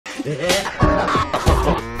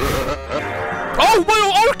Oh,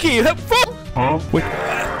 my Orky! Fuck! Huh? Wait.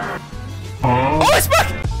 Oh, it's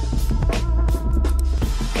back!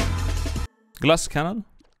 Glass cannon?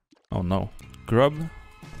 Oh no. Grub.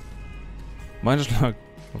 Minus luck.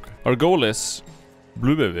 Okay. Our goal is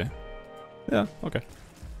blue baby. Yeah, okay.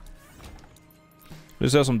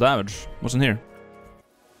 Let's have some damage. What's in here?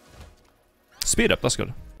 Speed up, that's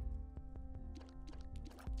good.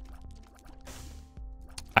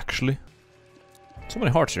 Actually. So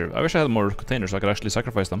many hearts here. I wish I had more containers so I could actually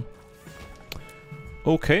sacrifice them.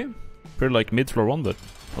 Okay. Pretty like mid-floor one, but...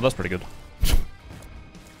 Oh, that's pretty good.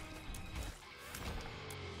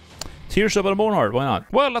 Tears up at a bone heart, why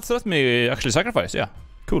not? Well, let me actually sacrifice, yeah.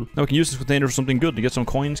 Cool. Now we can use this container for something good, to get some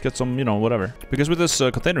coins, get some, you know, whatever. Because with this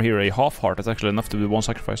container here, a half heart is actually enough to do one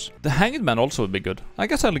sacrifice. The Hanged Man also would be good. I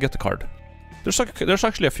guess I'll get the card. There's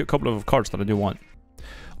actually a couple of cards that I do want.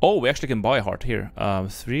 Oh, we actually can buy a heart here.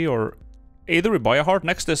 3 or... Either we buy a heart,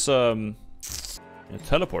 next is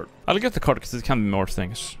teleport. I'll get the card because it can be more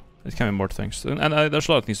things. It can be more things. And there's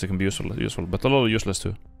a lot of things that can be useful, but a lot of useless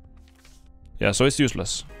too. Yeah, so it's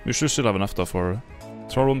useless. We should still have enough though for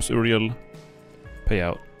Trollworms, Uriel,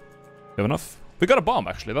 payout. We have enough? We got a bomb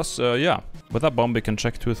actually, that's, yeah. With that bomb we can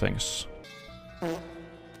check 2 things.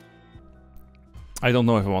 I don't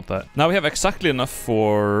know if I want that. Now we have exactly enough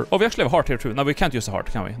for... Oh, we actually have a heart here too. Now we can't use the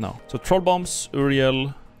heart, can we? No. So Troll Bombs,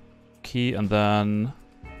 Uriel, key, and then...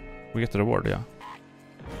 We get the reward, yeah.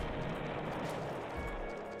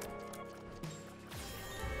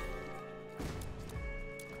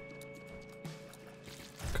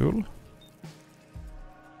 Cool.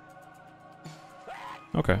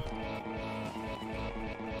 Okay.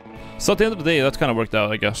 So at the end of the day, that kind of worked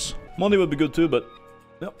out, I guess. Money would be good too, but...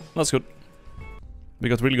 Yeah, that's good. We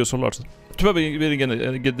got really good soul arts. Too bad we didn't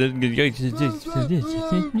Have you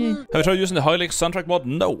tried using the Hilux soundtrack mod?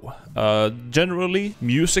 No. Generally,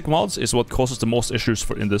 music mods is what causes the most issues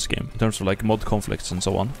in this game. In terms of like mod conflicts and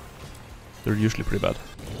so on. They're usually pretty bad.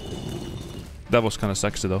 That was kind of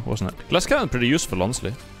sexy though, wasn't it? Glass cannon pretty useful,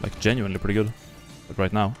 honestly. Like genuinely pretty good. But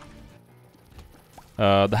right now.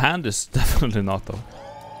 The hand is definitely not though.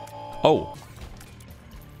 Oh.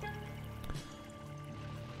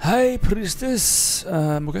 Hi, priestess.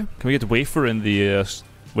 Okay. Can we get wafer in the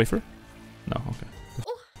wafer? No, okay.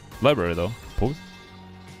 Library though. Pause.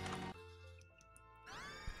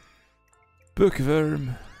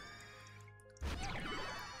 Bookworm.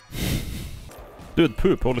 Dude,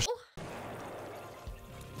 poop. Holy sh.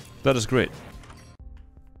 That is great.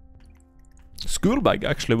 School bag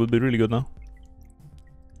actually would be really good now.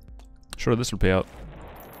 Sure, this will pay out.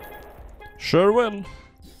 Sure will.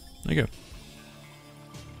 There you go.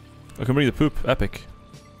 I can bring the poop. Epic.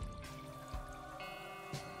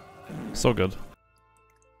 So good.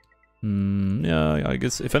 Yeah, I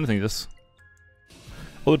guess if anything this.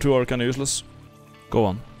 Other 2 are kinda useless. Go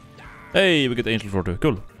on. Hey, we get the Angel Floor too.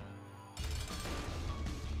 Cool.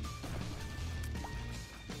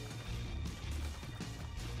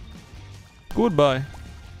 Goodbye.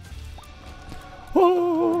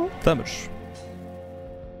 Oh, damage.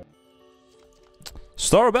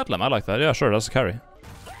 Star of Bethlehem, I like that. Yeah, sure, that's a carry.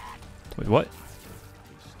 Wait, what?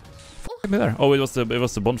 Fuck me there. Oh, it was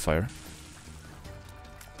the bonfire.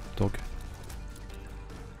 Dog.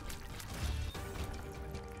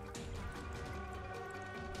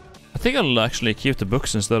 I think I'll actually keep the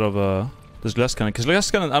books instead of this glass cannon, because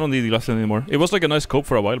glass cannon, I don't need the glass cannon anymore. It was like a nice cope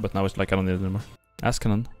for a while, but now it's like I don't need it anymore. Ass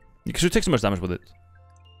cannon. Because you take so much damage with it.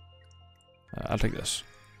 I'll take this.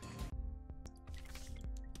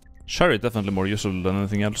 Chariot definitely more useful than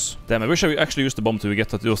anything else. Damn, I wish I actually used the bomb to get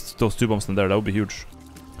those 2 bombs in there. That would be huge.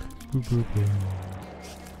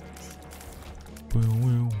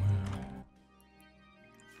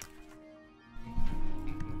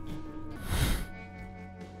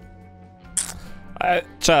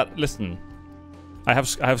 Chat, listen. I have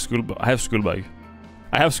school bag. I have school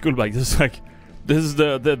bag. This is like, this is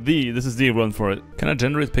the run for it. Can I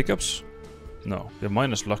generate pickups? No, they have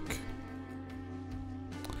minus luck.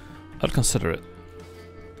 I'll consider it.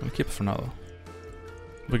 I'll keep it for now though.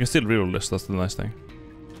 We can still reroll this, that's the nice thing.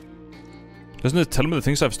 Doesn't it tell me the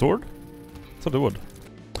things I've stored? I thought it would.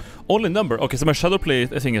 Only number. Okay, so my shadow play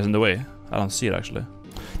thing is in the way. I don't see it actually.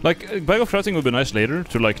 Like, bag of crafting would be nice later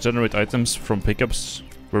to like generate items from pickups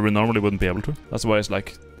where we normally wouldn't be able to. That's why it's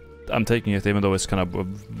like, I'm taking it even though it's kind of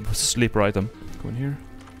a sleeper item. Go in here.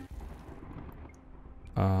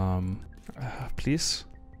 Please?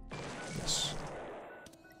 Yes.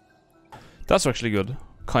 That's actually good.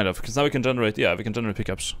 Kind of, because now we can generate, yeah, we can generate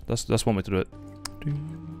pickups. That's one way to do it.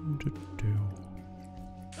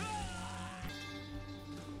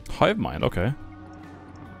 Hive mind, okay.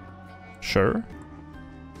 Sure.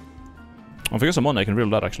 If I get some money, I can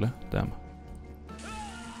reroll that actually. Damn.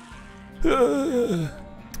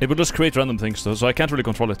 It will just create random things though, so I can't really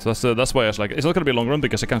control it. That's why I was like, it's not gonna be a long run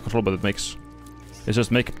because I can't control what it makes. It's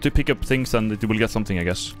just to pick up things and it will get something, I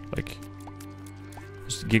guess. Like,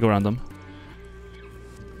 just giga random.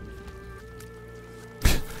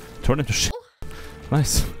 Turn into shit.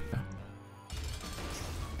 Nice. Yeah.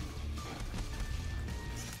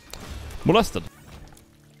 Molested.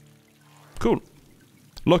 Cool.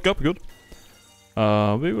 Lock up, good.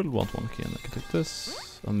 We will want one key and I can take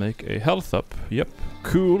this and make a health up. Yep.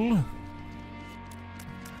 Cool.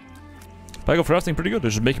 Bag of crafting pretty good.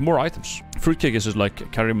 They're just making more items. Fruitcake is just like a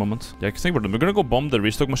carry moment. Yeah, I think we're gonna go bomb the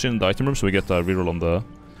restock machine in the item room so we get a reroll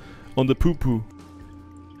on the poo-poo.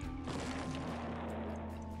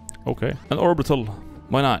 Okay. An orbital.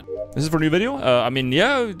 Why not? This is for a new video? I mean,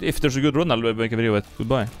 yeah, if there's a good run, I'll make a video with.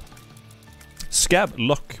 Goodbye. Scab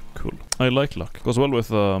luck. Cool. I like luck. Goes well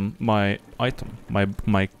with my item. My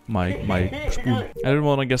spoon. I didn't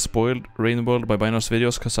want to get spoiled Rain World by Binar's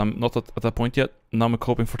videos because I'm not at that point yet. Now I'm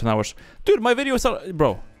coping for 10 hours. Dude, my videos are...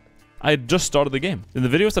 Bro. I just started the game. In the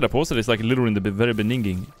videos that I posted, it's like literally in the very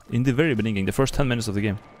beginning. In the very beginning. The first 10 minutes of the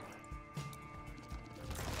game.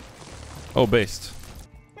 Oh, based.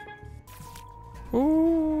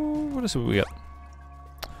 Oh, let's see what we get.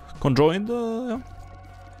 Conjoined, yeah.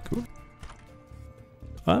 Cool.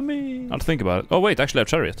 I mean, I'll think about it. Oh wait, actually I have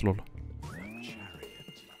chariot, lol.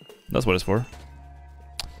 That's what it's for.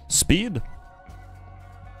 Speed.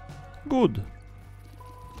 Good.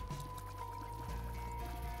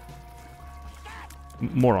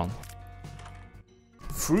 Moron.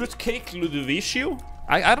 Fruitcake Ludovicio?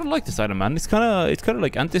 I don't like this item, man. It's kind of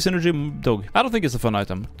like anti-synergy dog. I don't think it's a fun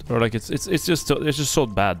item, or like it's just so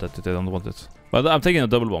bad that they don't want it. But I'm taking a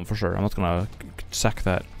double bomb for sure. I'm not gonna sack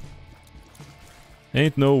that.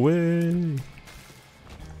 Ain't no way.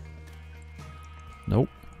 Nope.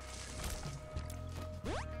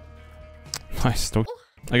 Nice. Dog.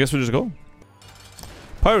 I guess we just go.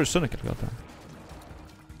 Pyrocynical, goddamn.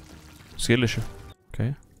 Skill issue.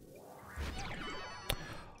 Okay.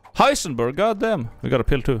 Heisenberg, goddamn. We got a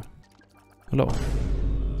pill too. Hello.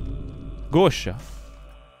 Gosha.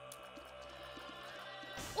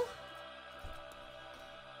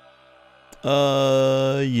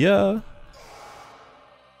 Yeah.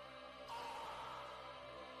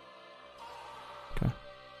 Okay.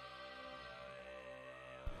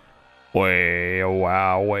 Way,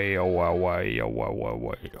 wow, way, wow, way, wow,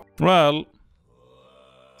 way. Well,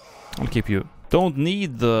 I'll keep you. Don't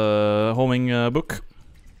need the homing book,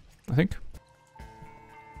 I think.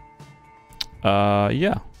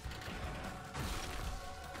 Yeah.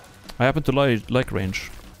 I happen to like range.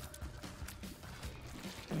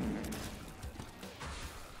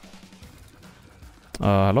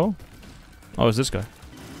 Hello? Oh, it's this guy.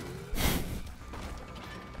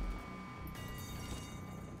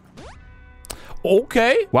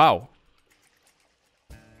 Okay. Wow.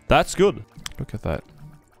 That's good. Look at that.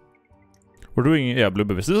 We're doing, yeah, blue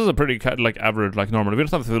babies. This is a pretty, like, average, like, normal. We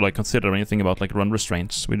don't have to, like, consider anything about, like, run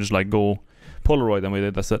restraints. We just, like, go Polaroid and we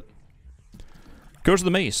did, that's it. Curse of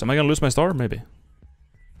the Maze. Am I gonna lose my star? Maybe.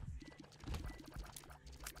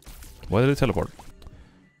 Why did it teleport?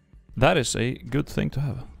 That is a good thing to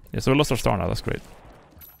have. Yeah, so we lost our star now. That's great.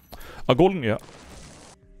 A golden, yeah.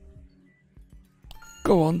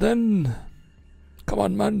 Go on, then. Come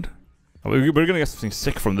on, man. We're gonna get something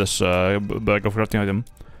sick from this bag of crafting item.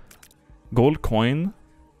 Gold coin.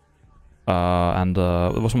 And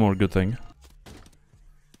there was one more good thing.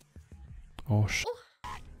 Oh, shit.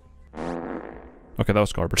 Okay, that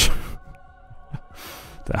was garbage.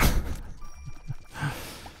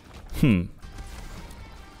 Damn.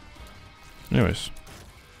 Anyways.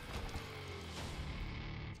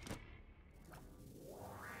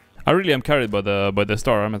 I really am carried by the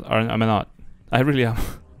star, am I not? I really am.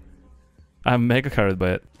 I'm mega carried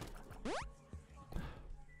by it.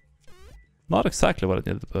 Not exactly what I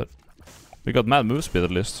needed, but we got mad move speed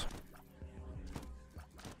at least.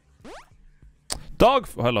 Dog!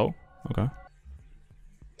 Hello. Okay.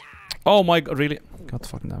 Oh my god, really? God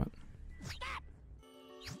fucking damn it.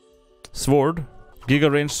 Sword. Giga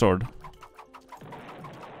range sword.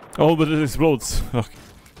 Oh, but it explodes. Okay.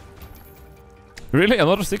 Really?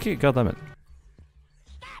 Another sticky? God damn it.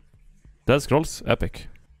 Dead Scrolls? Epic.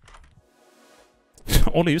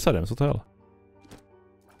 Only use items, what the hell?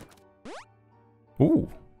 Ooh.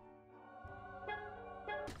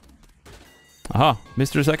 Aha,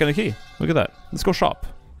 mystery second key. Look at that. Let's go shop.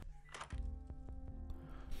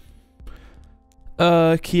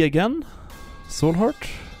 Key again. Soul heart.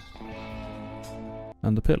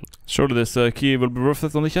 And the pill. Surely this key will be worth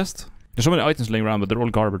it on the chest. There's so many items laying around, but they're all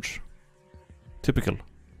garbage. Typical.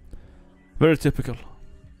 Very typical.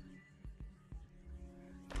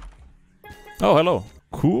 Oh, hello.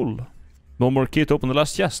 Cool. No more key to open the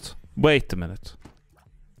last chest. Wait a minute.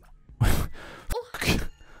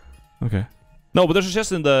 Okay. No, but there's a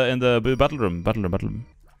chest in the battle room. Battle room.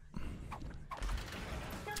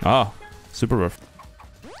 Ah, super rough.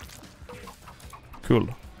 Cool.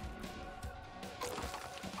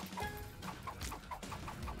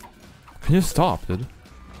 Can you stop, dude?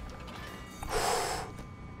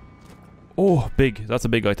 Oh, big. That's a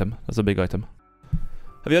big item. That's a big item.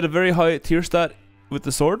 Have you had a very high tier stat with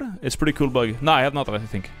the sword? It's pretty cool bug. Nah, I have not, I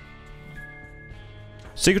think.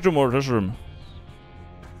 Secret room or treasure room?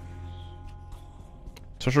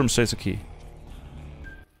 Treasure room says a key.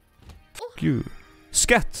 Fuck you.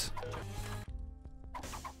 Scat!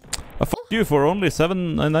 Fuck you for only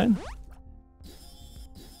 $7.99?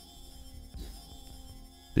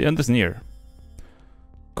 The end is near.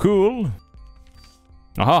 Cool.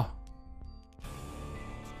 Aha.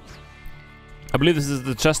 I believe this is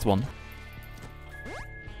the chest one.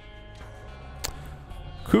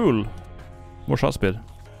 Cool. More shot speed.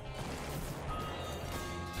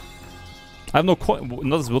 I have no coin.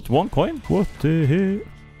 Not what, one coin? What the hell?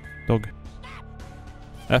 Dog.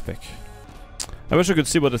 Epic. I wish I could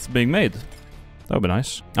see what is being made. That would be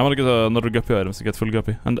nice. I want to get another guppy items to get full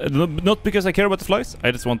guppy. And not because I care about the flights.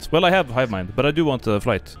 I just want... Well, I have hive mind, but I do want a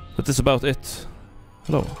flight. But that's about it.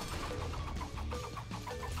 Hello.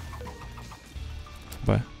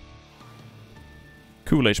 Bye.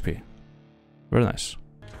 Cool HP. Very nice.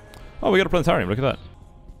 Oh, we got a planetarium. Look at that.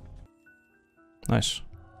 Nice.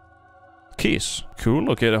 Keys.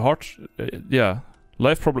 Cool. Okay, the heart... yeah.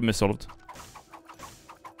 Life problem is solved.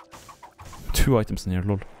 2 items in here,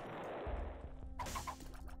 lol.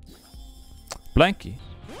 Blanky.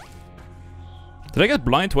 Did I get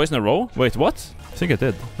blind twice in a row? Wait, what? I think I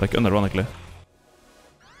did. Like, unironically.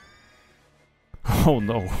 Oh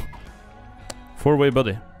no. 4-way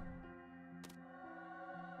buddy.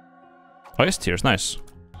 Ice tears, nice.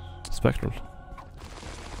 Spectral.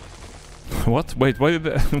 What? Wait, why did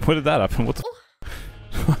why did that happen? What the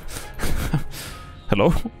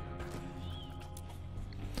Hello?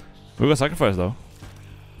 We got sacrificed though.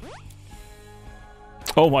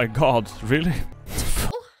 Oh my god, really?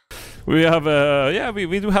 We have yeah,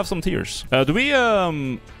 we do have some tears. Do we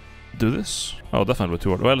do this? Oh, definitely 2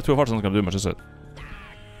 hearts. Well, 2 hearts aren't gonna do much, is it?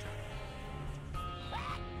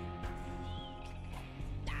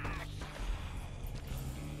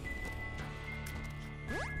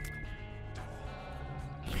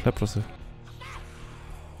 Leprosy.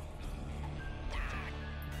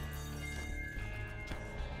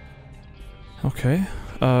 Okay,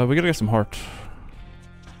 we gotta get some heart.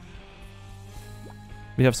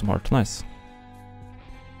 We have some heart, nice.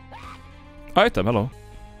 Item, hello.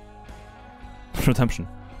 Redemption.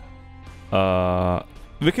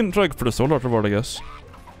 We can try for the soul heart reward, I guess.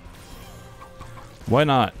 Why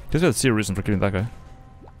not? Because there's zero reason for killing that guy.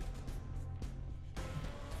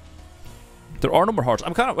 There are no more hearts.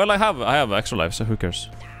 I'm kind of... Well, I have extra life, so who cares?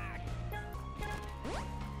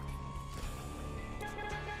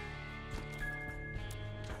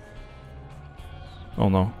 Oh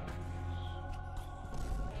no.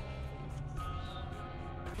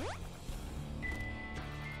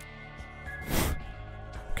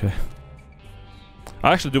 Okay.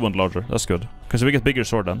 I actually do want larger. That's good. Because we get bigger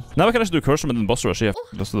sword then. Now I can actually do curse and then boss rush. Yeah,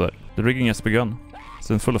 let's do that. The rigging has begun. It's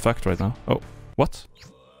in full effect right now. Oh, what?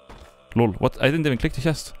 Lol, what? I didn't even click the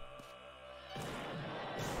chest.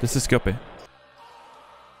 This is Guppy.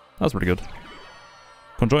 That's pretty good.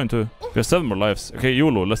 Conjoin too. We have 7 more lives. Okay,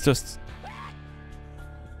 YOLO, let's just...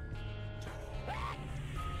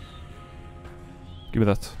 Give me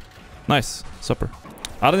that. Nice. Supper.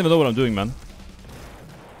 I don't even know what I'm doing, man.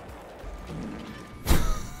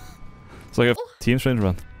 It's like a TMTRAINER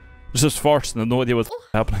run. It's just farts and I have no idea what's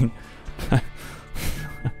happening.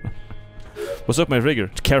 What's up, my rigger?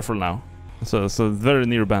 Careful now. It's a very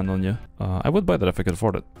near band on you. I would buy that if I could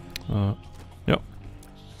afford it. Yeah.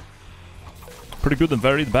 Pretty good and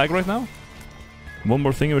varied bag right now. One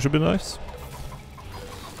more thing, it should be nice.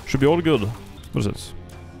 Should be all good. What is it?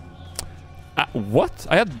 What?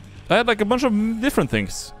 I had like a bunch of different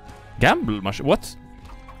things. Gamble machine. What?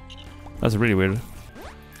 That's really weird.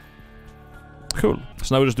 Cool.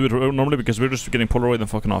 So now we just do it normally because we're just getting Polaroid and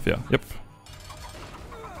fucking off. Yeah. Yep.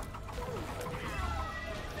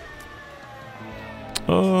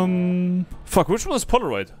 Fuck, which one is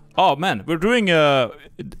Polaroid? Oh man, we're doing yeah,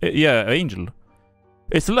 Angel.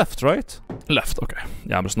 It's left, right? Left, okay.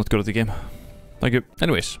 Yeah, I'm just not good at the game. Thank you.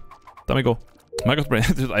 Anyways, let me go. My god brain,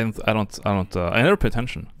 dude, I never pay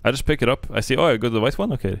attention. I just pick it up. I see, oh, I got the white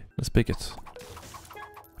one? Okay, let's pick it.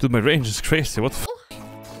 Dude, my range is crazy. What the f?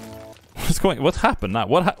 What's going, what happened now?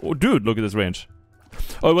 Oh, dude, look at this range.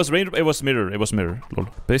 Oh, it was range, it was mirror, lol.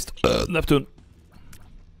 Based, Neptune.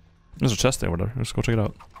 There's a chest over there, let's go check it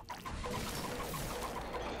out.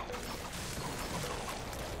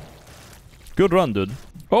 Good run, dude.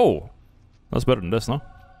 Oh, that's better than this, no?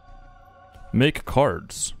 Make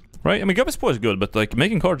cards. Right? I mean, Gubby's is good, but like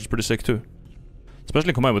making cards is pretty sick too.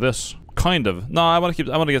 Especially combined with this. Kind of. No, I want to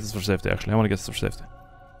get this for safety actually. I want to get this for safety.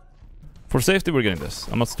 For safety, we're getting this.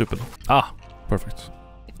 I'm not stupid. Ah, perfect.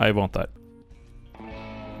 I want that.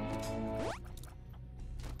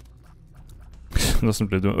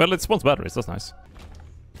 Doesn't really do it. Well, it spawns batteries. That's nice.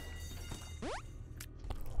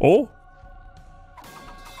 Oh.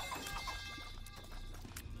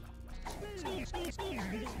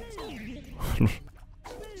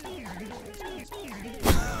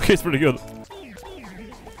 Okay, it's pretty good.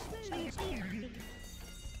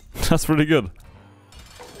 That's pretty good.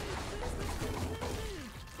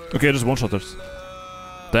 Okay, just one-shot it.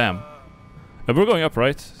 Damn. We're going up,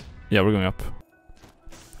 right? Yeah, we're going up.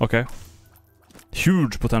 Okay.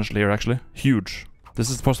 Huge potential here, actually. Huge. This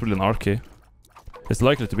is possibly an arcade. It's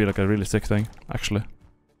likely to be like a really sick thing, actually.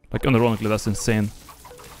 Like, unironically, that's insane.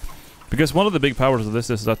 Because one of the big powers of this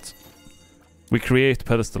is that we create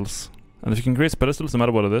pedestals. And if you can create pedestals, no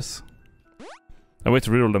matter what it is, a way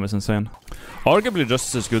to reroll them is insane. Arguably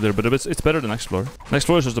Justice is good there, but it's better than Explore.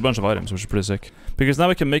 Explore is just a bunch of items, which is pretty sick. Because now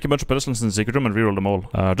we can make a bunch of pedestals in the secret room and reroll them all.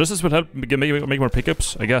 Justice will help make more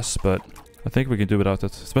pickups, I guess, but I think we can do without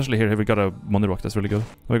it. Especially here we got a money rock, that's really good.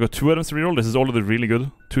 We got 2 items to reroll, this is already really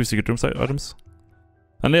good. 2 secret room items.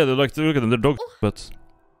 And yeah, they're like, look at them, they're dog, but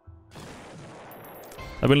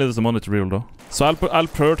I will need this money to reroll though. So I'll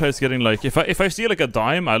prioritize getting like, if I see like a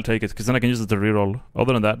dime, I'll take it, because then I can use it to reroll.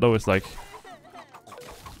 Other than that though, it's like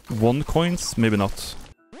 1 coins, maybe not.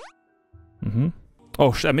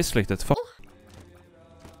 Oh shit, I misclicked it. Fuck.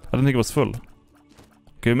 I didn't think it was full.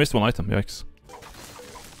 Okay, we missed 1 item, yikes.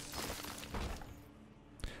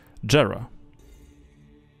 Jera.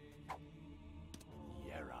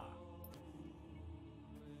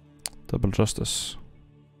 Double Justice.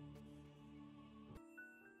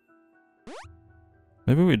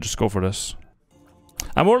 Maybe we just go for this.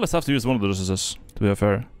 I more or less have to use one of the Justices, to be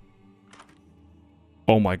fair.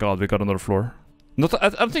 Oh my god, we got another floor. Not, I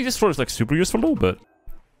don't think this floor is like super useful though, but...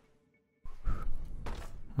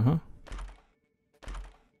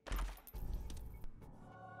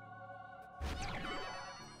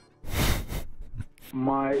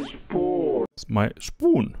 My spoon. My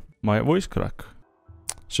spoon. My voice crack.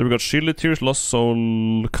 So we got Shielded Tears, Lost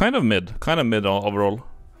Soul... Kind of mid overall.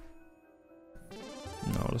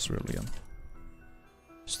 No, let's roll again.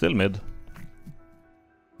 Still mid.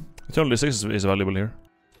 Eternal 6 is valuable here.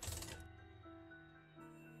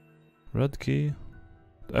 Red key.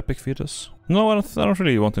 The Epic Fetus. No, I don't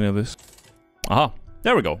really want any of this. Aha,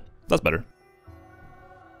 there we go. That's better.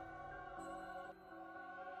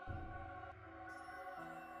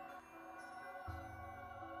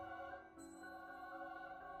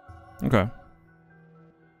 Okay.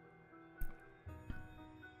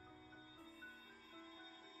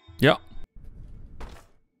 Yeah.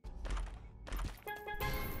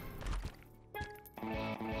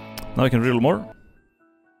 Now I can reroll more.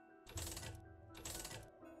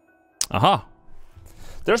 Aha!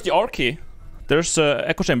 There's the R key. There's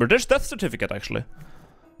Echo Chamber. There's Death Certificate, actually.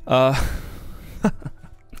 And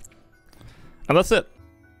that's it.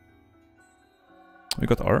 We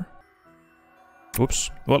got R. Whoops.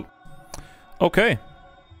 Well. Okay.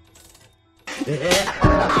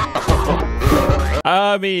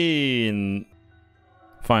 I mean...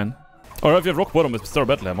 Fine. Or if you have Rock Bottom with Star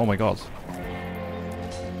Bethlehem, oh my god.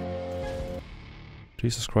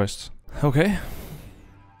 Jesus Christ. Okay.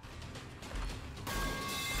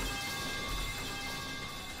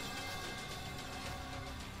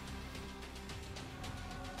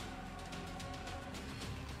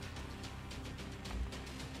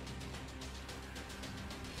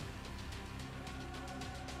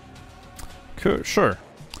 Sure.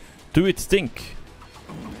 Do it stink.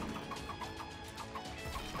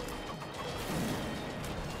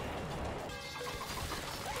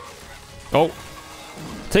 Oh.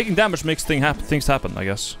 Taking damage makes things happen, I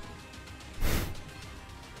guess.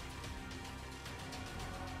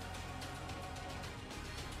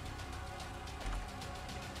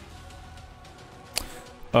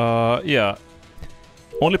 Yeah.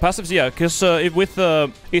 Only passives, yeah, because with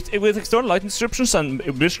external light inscriptions and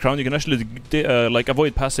Blitz Crown, you can actually like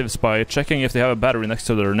avoid passives by checking if they have a battery next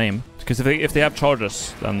to their name. Because if they have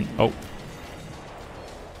charges, then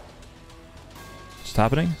What's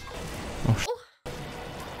happening? Oh,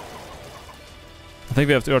 I think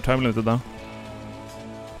we have to, our time limited now.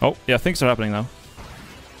 Oh, yeah, things are happening now.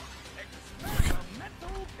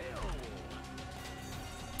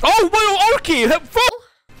 Oh, my Orky! Fuck!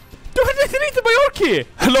 Dude, I deleted my Orky!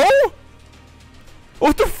 Hello?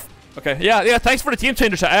 What the f— Okay, yeah, thanks for the team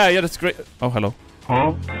changer. Yeah, that's great. Oh, hello.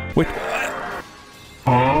 Huh? Wait.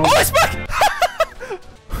 Oh, it's back!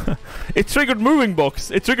 It triggered moving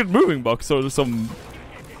box. It triggered moving box or some...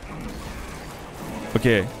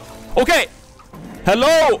 Okay. Okay!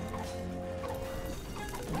 Hello!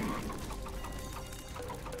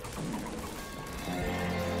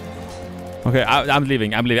 Okay, I'm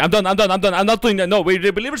leaving. I'm leaving. I'm done. I'm not doing that. No,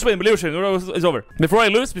 believers win. Believers win. It's over. Before I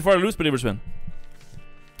lose, believers win.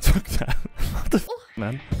 Fuck that. What the f,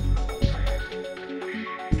 man?